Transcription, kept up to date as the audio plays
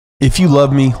If you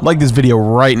love me, like this video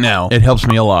right now. It helps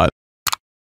me a lot.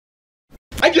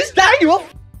 I just died to a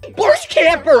bush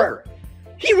camper!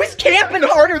 He was camping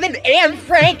harder than Anne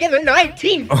Frank in the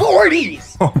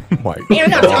 1940s! Oh my god.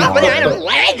 And on top of that, I'm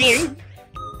lagging!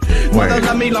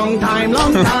 Love me long time,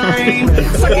 long time.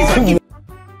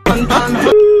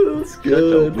 That's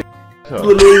good.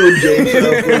 Literally when James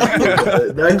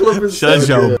that clip is Shut so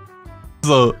your good.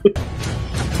 so.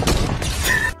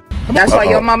 That's why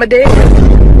your mama dead.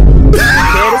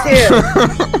 Dead as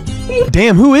hell.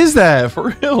 Damn, who is that? For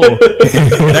real.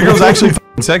 That girl's actually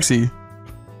f***ing sexy.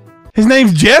 His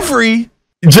name's Jeffrey.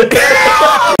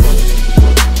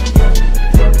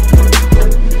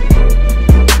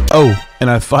 Oh, and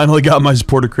I finally got my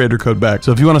supporter creator code back.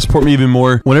 So if you want to support me even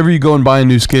more, whenever you go and buy a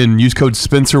new skin, use code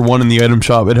Spencer1 in the item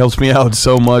shop. It helps me out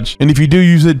so much. And if you do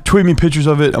use it, tweet me pictures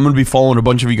of it. I'm gonna be following a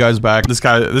bunch of you guys back. This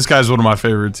guy's one of my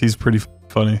favorites. He's pretty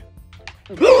funny.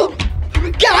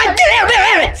 God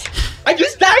damn it! I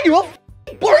just died to a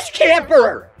bush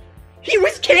camper! He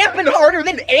was camping harder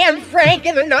than Anne Frank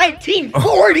in the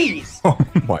 1940s! Oh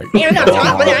my And on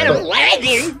top of that, god. I'm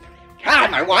lagging!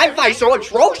 God, my Wi-Fi's so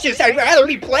atrocious, I'd rather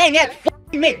be playing at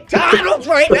f***ing McDonald's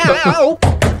right now!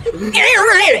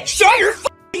 Aaron, shut your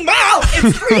f***ing mouth!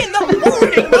 It's 3 in the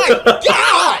morning, my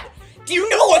god! Do you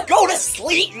know what go to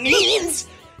sleep means?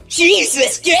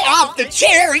 Jesus, get off the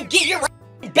chair and get your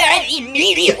bed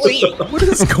immediately! What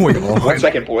is going on? 1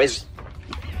 second, boys.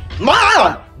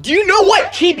 Mom! Do you know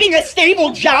what keeping a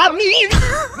stable job means?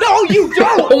 No, you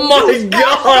don't! Oh my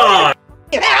god!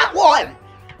 You have one!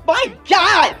 My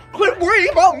god! Quit worrying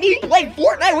about me playing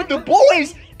Fortnite with the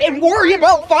boys and worry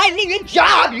about finding a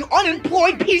job, you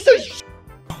unemployed piece of shit!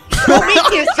 Go make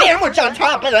me a sandwich on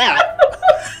top of that!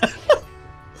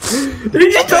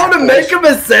 Did you tell him to make him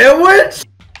a sandwich?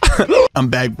 I'm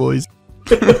back, boys.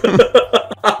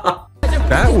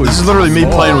 That was This is literally me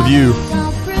playing with you.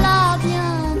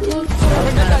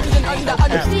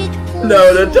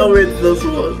 No, don't tell me it's this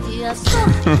one.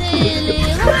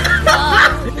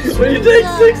 When you take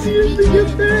 6 years to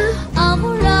get there. Oh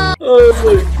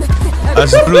my.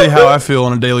 That's literally how I feel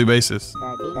on a daily basis.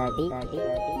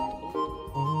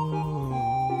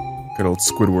 good old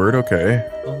Squidward, okay.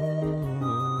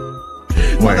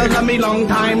 Love me long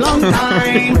time, long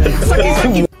time.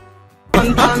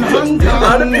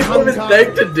 How did people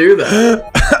mistake to do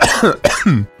that?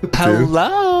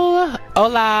 Hello,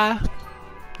 hola.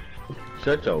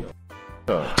 Shut your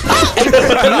Excuse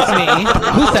me.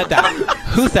 Who said that?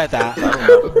 Who said that? I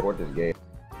don't support this game.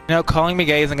 You know, calling me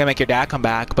gay isn't gonna make your dad come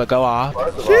back, but go off.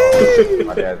 First of all,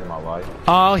 my dad's in my life.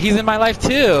 Oh, he's in my life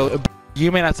too.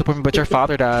 You may not support me, but your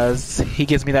father does. He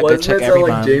gives me that Why good doesn't check that every sound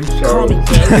like month. James Charles?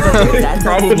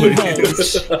 Probably.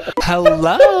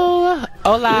 Hello,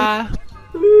 hola.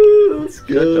 That's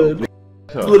good.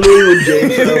 Literally when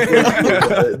James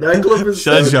Charles that clip is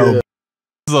Shut so your good.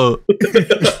 so.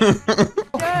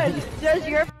 Does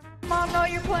your mom know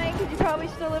you're playing? Because you probably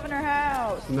still live in her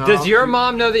house. No. Does your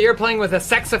mom know that you're playing with a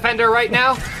sex offender right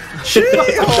now?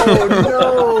 Oh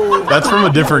no! That's from a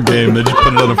different game. They just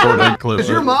put it on a Fortnite clip. Does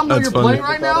your mom know That's you're funny.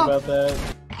 playing right now?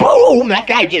 Boom! That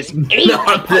guy just ate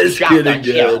Not my this shotgun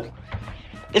kid kill. again.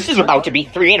 This is about to be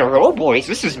 3 in a row, boys.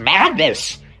 This is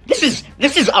madness. This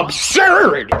is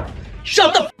absurd.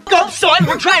 Shut the f*** up, son.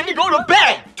 We're trying to go to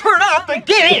bed. Turn off the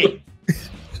game.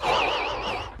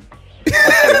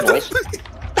 Okay, boys.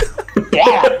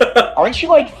 Dad, aren't you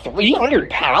like 300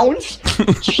 pounds?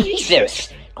 Jesus.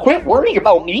 Quit worrying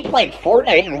about me playing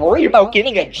Fortnite and worry about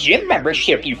getting a gym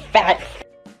membership, you fat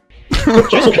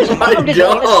Just because mom doesn't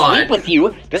want to sleep with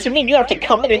you doesn't mean you have to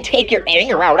come in and take your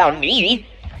anger out on me.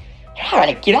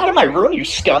 God, get out of my room, you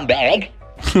scumbag.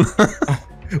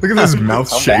 Look at this mouth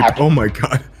Come shape. back. Oh my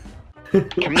god.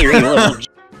 Come here, you little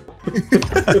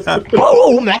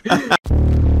boom!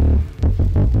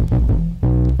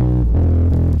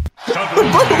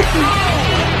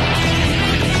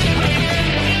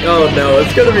 Oh no,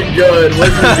 it's gonna be good.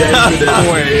 What's the game for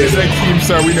this? Wait, is that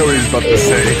Keemstar? We know what he's about to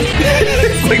say.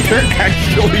 It's like they're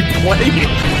actually playing.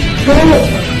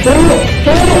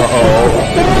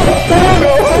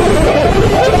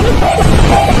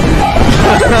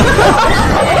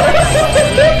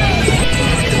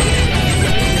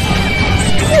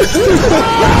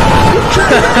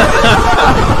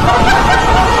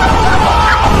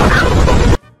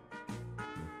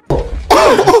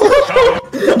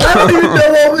 I don't even know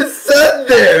what was said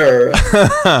there.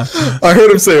 I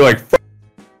heard him say like,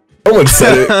 someone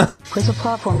said it. Place a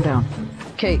platform down.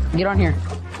 Okay, get on here.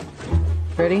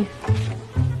 Ready?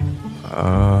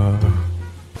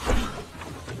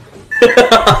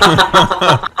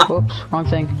 Whoops, wrong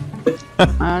thing. I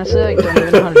honestly don't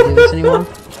even know how to do this anymore.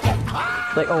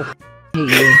 Like, oh, hate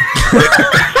you.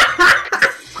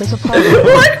 Place a pause.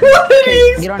 What did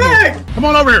he Get on here. expect? Come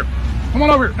on over here. Come on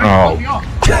over here. Oh.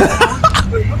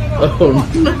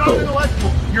 Oh no.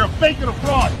 You're a fake and a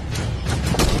fraud.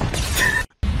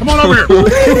 Come on over here.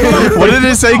 What did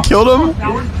it say? Killed him?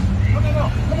 Come on.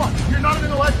 You're not an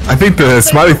intellectual. I think the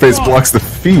smiley face blocks the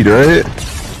feed, right?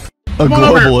 A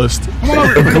globalist.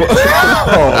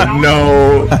 Oh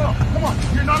no.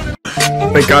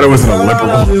 Thank God it wasn't a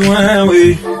liberal.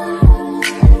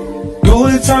 Yo,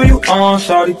 these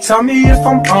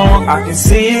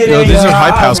are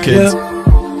hype house kids.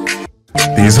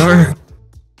 These are?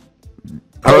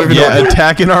 I don't even know.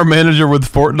 Attacking our manager with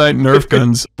Fortnite Nerf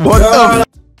guns. What the f?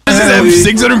 Does this have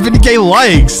 650k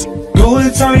likes? They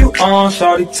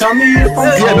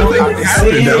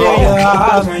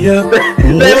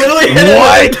literally had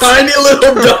a tiny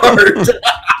little dart.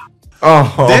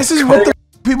 Oh. This is what the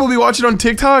people be watching on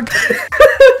TikTok?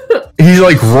 He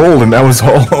like rolled and that was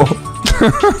all.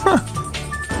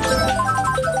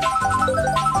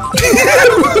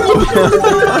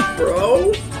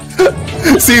 Bro.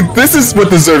 See, this is what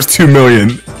deserves 2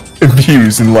 million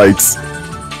views and likes. What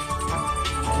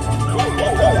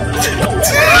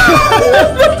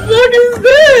the fuck is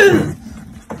this?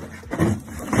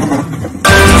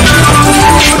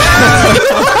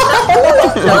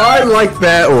 I like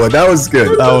that one. That was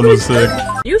good. That one was sick.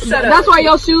 You said That's why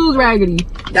your shoes raggedy.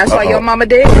 That's why your mama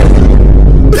dead.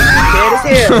 Dead as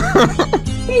hell.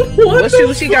 What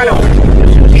shoes she got on? What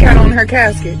shoes she got on her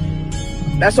casket?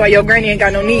 That's why your granny ain't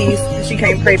got no knees and she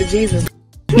can't pray to Jesus.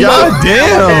 God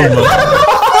damn!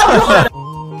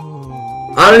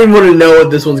 I don't even want to know what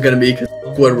this one's gonna be because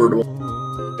Squidward won.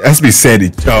 It has to be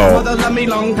Sandy. Oh.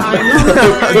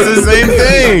 It's the same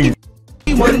thing!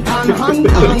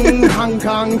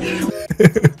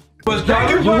 Bus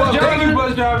driver, you're welcome. Thank you,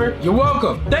 bus driver. You're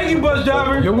welcome. Thank you, bus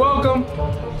driver. You're welcome.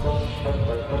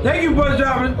 Thank you, bus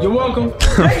driver. You're welcome.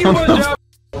 Thank you, bus driver.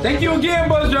 Thank you again,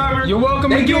 bus driver. You're welcome.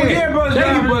 Thank you again, bus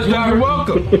driver. Thank you, bus driver. You're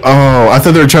welcome. Oh, I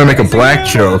thought they were trying to make a black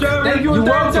joke. Thank you,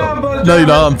 welcome. No, you're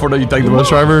not. Unfortunately, you thank the bus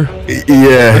driver.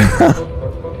 Yeah.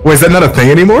 Wait, is that not a thing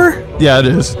anymore? Yeah, it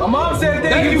is. My mom said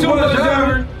thank you, bus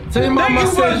driver. Tell your mama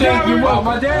said thank you.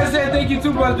 My dad said thank you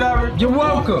too, bus driver. You're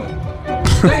welcome.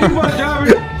 Thank you, bus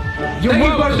driver. You're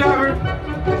welcome, bus driver.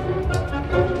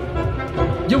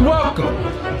 You're welcome.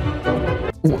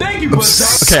 Thank you, bus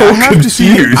driver. Okay,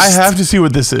 I have to see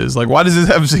what this is. Like, why does this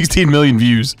have 16 million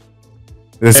views?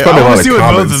 There's Hey, probably I a lot want to of see what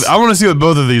comments. I want to see what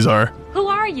both of these are. Who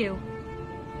are you?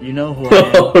 You know who I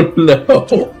am. Oh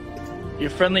no. Your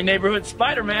friendly neighborhood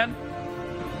Spider-Man.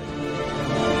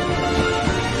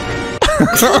 Wait.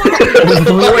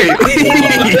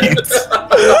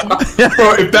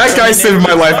 Bro, if that guy saved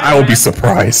my life, I will be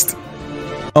surprised.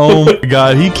 Oh my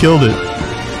god, he killed it.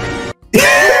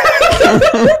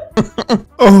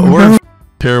 We're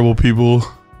terrible people.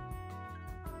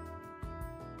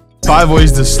 5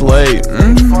 ways to slay.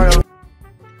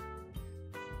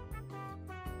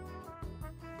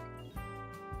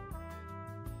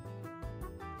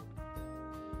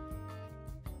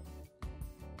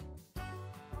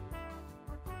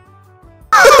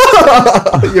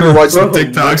 You ever watch some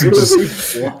TikToks and just...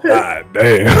 God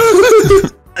damn.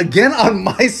 Again on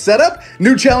my setup?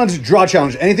 New challenge, draw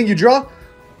challenge. Anything you draw,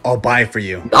 I'll buy for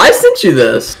you. I sent you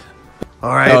this.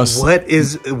 All right, what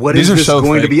is These are this so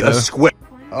going to fake, be? though. A squid.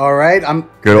 All right,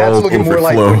 Good that's old looking more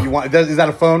like overflow. what you want. Is that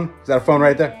a phone? Is that a phone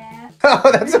right there?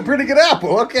 Oh, that's a pretty good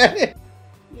apple. Okay.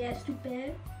 Yeah, it's too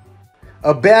bad.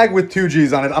 A bag with 2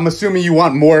 G's on it. I'm assuming you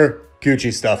want more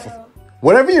Gucci stuff.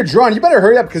 Whatever you're drawing, you better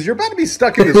hurry up because you're about to be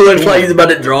stuck in this. Looks like he's about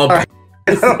to draw. I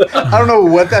don't know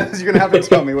what that is. You're gonna have to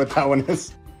tell me what that one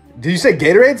is. Did you say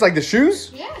Gatorades, like the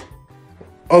shoes? Yeah.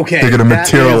 Okay. They're gonna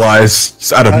materialize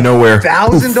just out of nowhere.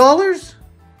 $1,000?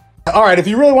 All right, if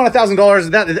you really want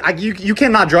 $1,000, you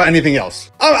cannot draw anything else.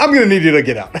 I'm gonna need you to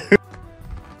get out.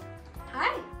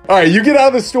 Hi. All right, you get out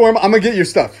of the storm. I'm gonna get your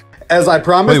stuff. As I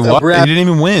promised, Wait, what? You didn't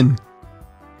even win.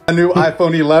 a new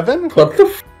iPhone 11. What the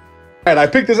f? All right, I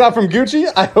picked this out from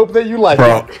Gucci. I hope that you like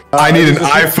Bro, it. I need an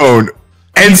iPhone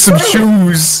and some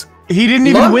shoes. He didn't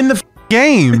even win the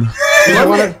game.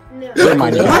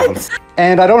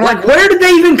 And I don't have. Like, where did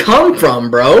they even come from,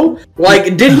 bro?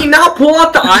 Like, did he not pull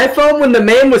out the iPhone when the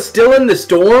man was still in the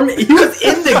storm? He was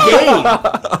in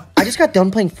the game. I just got done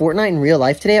playing Fortnite in real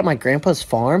life today at my grandpa's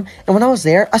farm, and when I was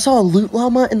there, I saw a loot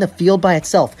llama in the field by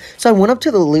itself. So I went up to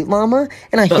the loot llama,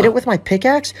 and I hit it with my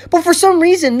pickaxe, but for some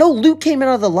reason, no loot came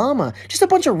out of the llama, just a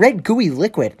bunch of red gooey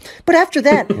liquid. But after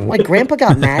that, my grandpa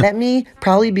got mad at me,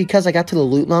 probably because I got to the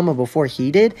loot llama before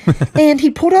he did, and he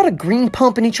pulled out a green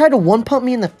pump, and he tried to one-pump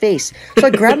me in the face. So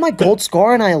I grabbed my gold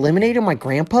scar, and I eliminated my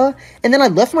grandpa, and then I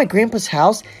left my grandpa's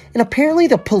house, and apparently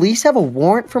the police have a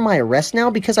warrant for my arrest now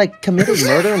because I committed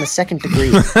murder in the 2nd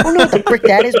degree. I don't know what the frick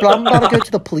that is, but I'm about to go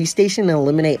to the police station and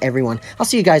eliminate everyone. I'll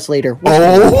see you guys later.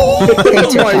 Oh my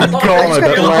god,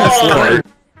 that last line.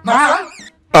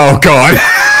 Oh god.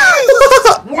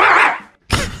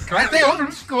 Can I stay home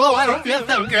from school? I don't feel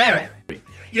so good.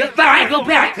 You thought I'd go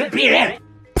back to being.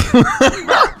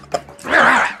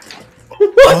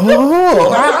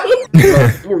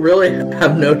 We really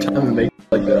have no time to make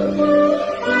like that.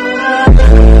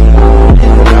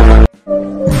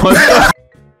 What?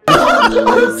 How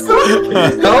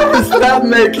does that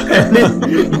make any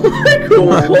like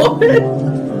what?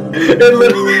 It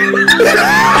literally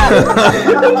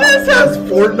this has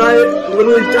Fortnite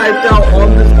literally typed out on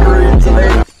the screen today.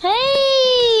 Hey!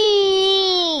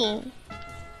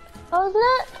 That was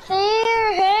not fair,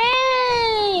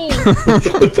 hey!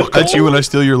 That's you when I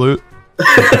steal your loot.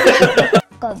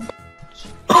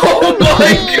 Oh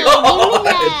my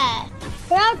god!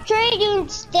 But I'll trade you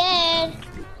instead.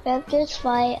 After this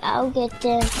fight, I'll get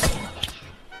them.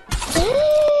 Help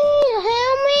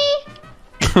me!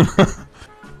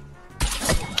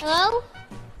 Hello?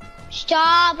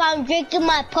 Stop! I'm drinking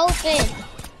my potion.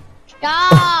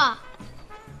 Stop!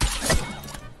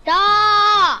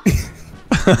 Stop!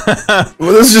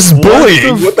 Well, this is just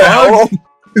bullying. What the hell?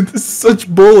 This is such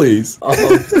bullies. Oh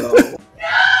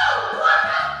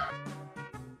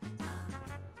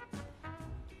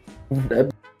no.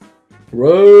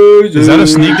 Rose. Is that a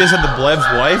sneak diss at the Blev's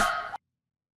wife?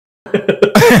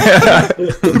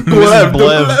 Blev,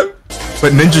 Blev.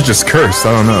 But Ninja just cursed,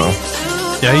 I don't know.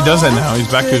 Yeah, he does that now. He's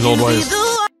back to his old ways.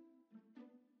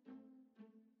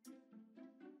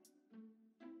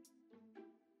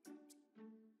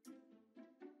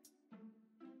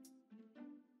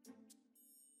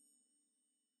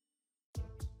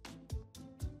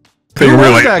 Who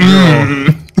was that girl?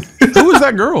 Who was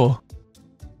that girl?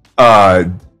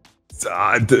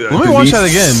 Let me watch that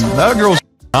again. That girl's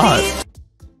hot.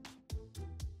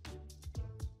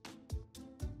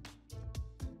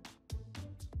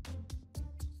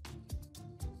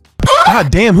 God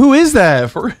damn, who is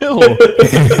that? For real.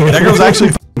 That girl's actually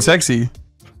f***ing sexy.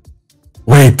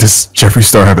 Wait, does Jeffree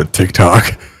Star have a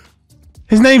TikTok?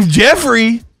 His name's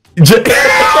Jeffrey. Did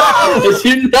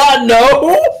you not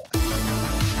know?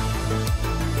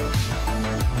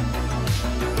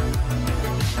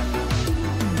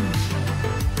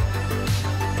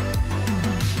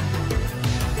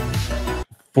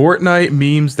 Fortnite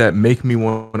memes that make me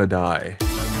want to die.